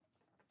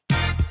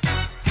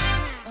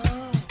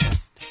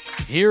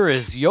Here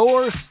is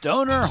your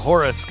Stoner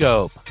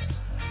Horoscope.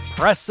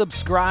 Press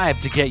subscribe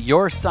to get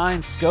your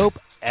sign scope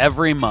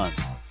every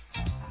month.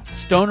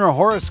 Stoner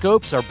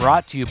Horoscopes are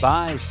brought to you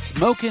by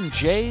Smokin'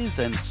 Jays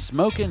and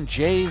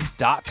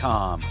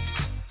SmokinJays.com.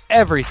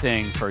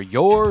 Everything for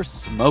your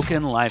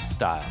smokin'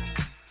 lifestyle.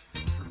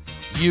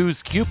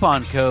 Use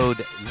coupon code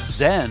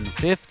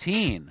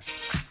ZEN15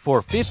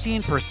 for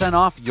 15%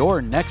 off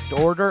your next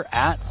order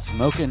at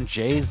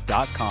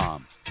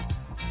SmokinJays.com.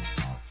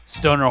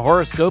 Stoner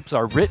Horoscopes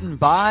are written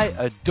by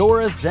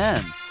Adora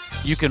Zen.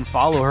 You can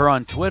follow her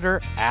on Twitter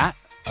at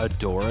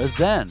Adora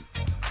Zen.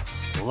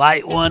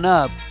 Light one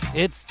up.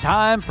 It's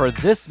time for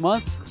this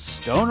month's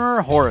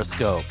Stoner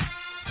Horoscope.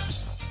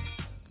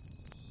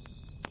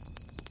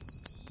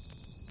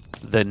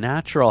 The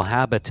natural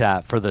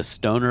habitat for the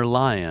stoner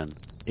lion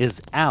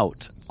is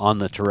out on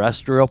the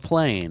terrestrial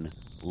plane,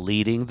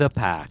 leading the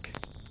pack.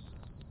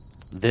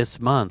 This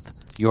month,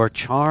 your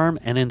charm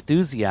and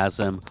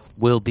enthusiasm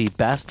will be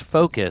best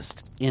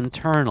focused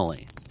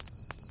internally.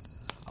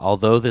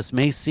 Although this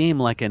may seem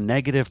like a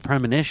negative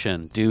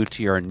premonition due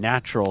to your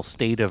natural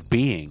state of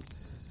being,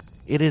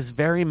 it is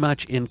very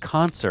much in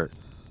concert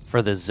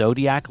for the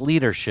zodiac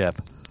leadership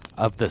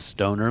of the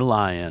stoner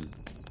lion.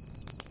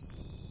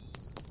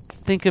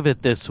 Think of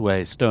it this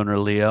way, Stoner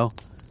Leo.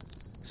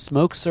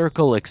 Smoke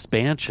circle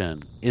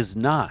expansion is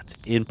not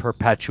in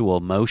perpetual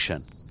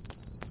motion.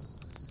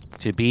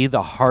 To be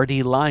the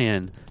hardy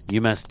lion, you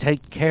must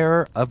take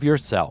care of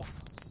yourself.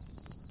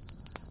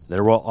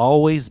 There will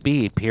always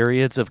be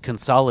periods of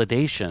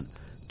consolidation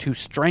to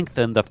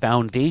strengthen the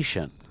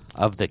foundation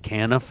of the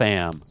Canna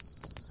fam.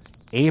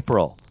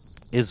 April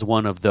is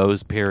one of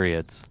those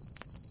periods.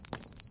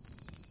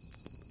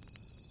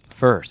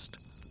 First,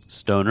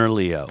 Stoner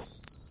Leo.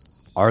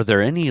 Are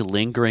there any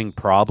lingering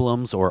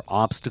problems or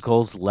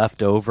obstacles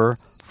left over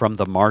from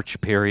the March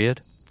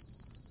period?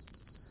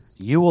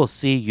 You will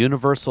see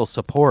universal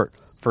support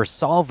for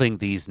solving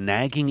these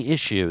nagging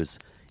issues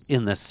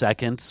in the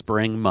second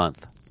spring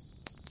month.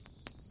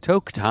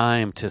 Take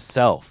time to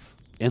self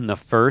in the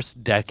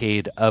first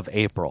decade of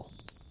April.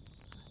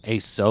 A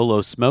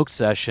solo smoke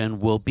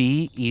session will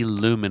be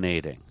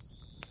illuminating.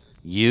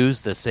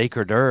 Use the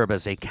sacred herb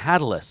as a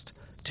catalyst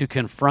to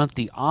confront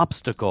the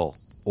obstacle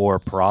or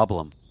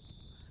problem.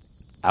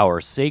 Our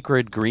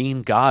sacred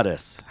green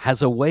goddess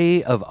has a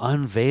way of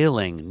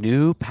unveiling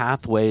new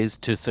pathways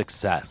to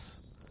success.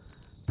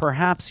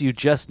 Perhaps you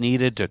just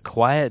needed to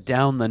quiet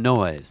down the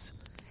noise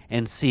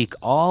and seek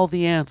all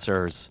the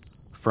answers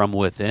from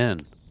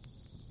within.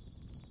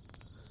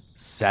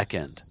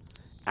 Second,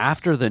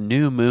 after the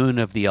new moon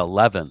of the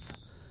 11th,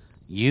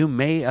 you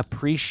may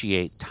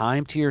appreciate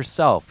time to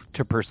yourself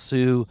to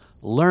pursue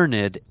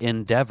learned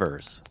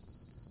endeavors.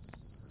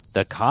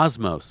 The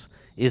cosmos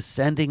is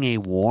sending a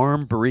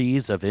warm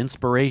breeze of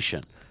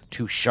inspiration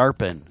to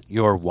sharpen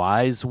your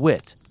wise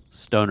wit,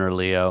 Stoner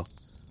Leo.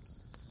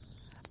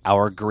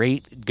 Our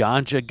great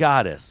ganja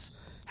goddess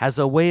has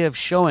a way of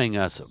showing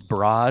us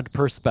broad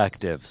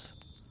perspectives.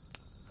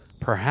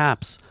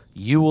 Perhaps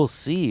you will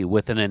see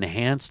with an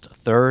enhanced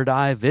third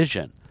eye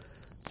vision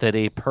that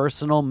a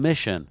personal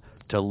mission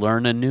to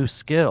learn a new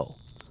skill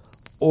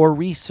or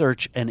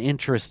research an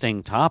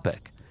interesting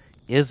topic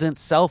isn't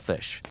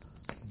selfish,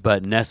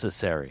 but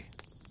necessary.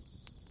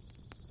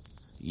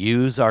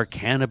 Use our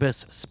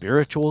cannabis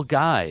spiritual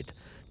guide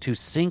to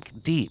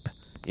sink deep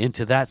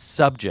into that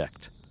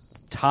subject,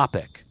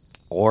 topic,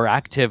 or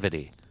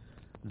activity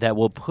that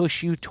will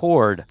push you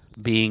toward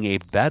being a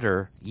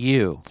better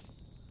you.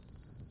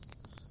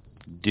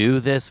 Do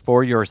this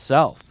for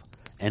yourself,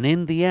 and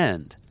in the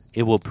end,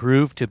 it will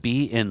prove to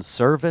be in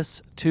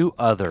service to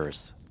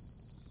others.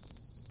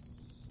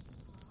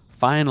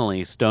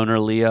 Finally, Stoner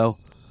Leo,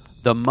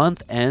 the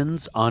month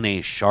ends on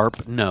a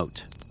sharp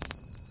note.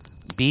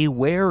 Be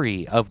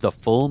wary of the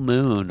full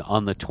moon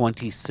on the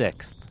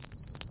 26th.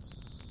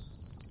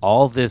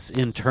 All this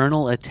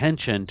internal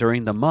attention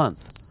during the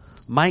month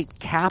might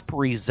cap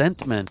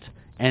resentment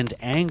and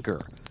anger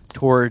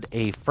toward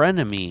a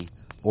frenemy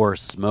or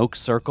smoke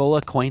circle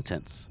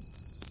acquaintance.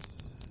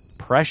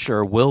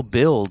 Pressure will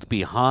build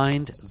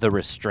behind the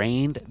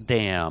restrained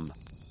dam.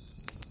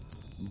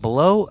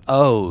 Blow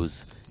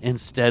O's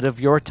instead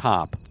of your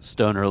top,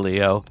 Stoner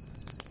Leo.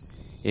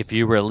 If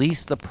you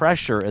release the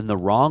pressure in the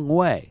wrong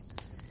way,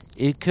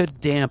 it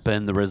could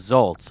dampen the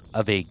results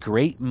of a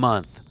great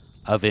month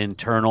of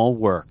internal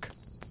work.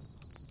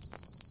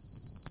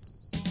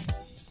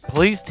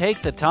 Please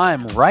take the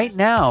time right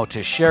now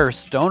to share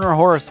Stoner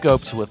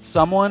Horoscopes with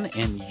someone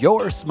in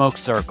your smoke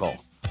circle.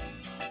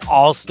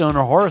 All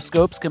Stoner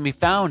Horoscopes can be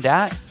found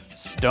at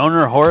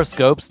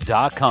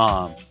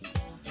stonerhoroscopes.com.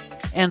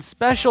 And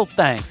special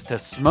thanks to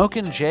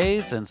Smokin'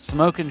 Jays and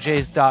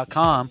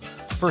SmokinJays.com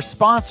for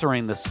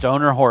sponsoring the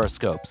Stoner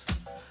Horoscopes.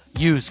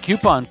 Use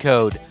coupon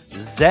code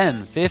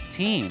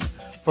ZEN15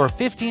 for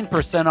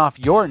 15% off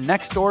your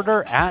next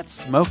order at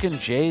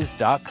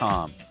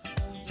SmokinJays.com.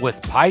 With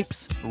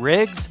pipes,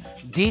 rigs,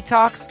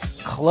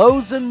 detox,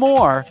 clothes, and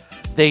more,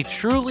 they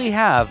truly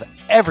have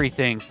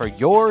everything for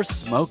your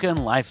smokin'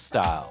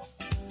 lifestyle.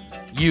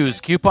 Use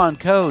coupon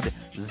code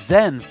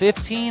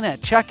Zen15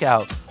 at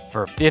checkout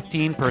for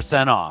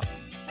 15% off.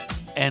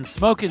 And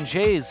Smokin'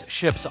 Jay's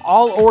ships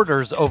all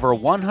orders over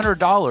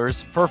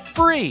 $100 for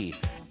free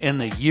in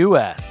the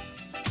U.S.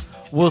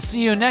 We'll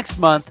see you next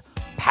month,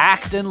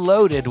 packed and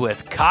loaded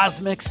with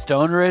cosmic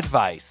stoner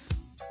advice.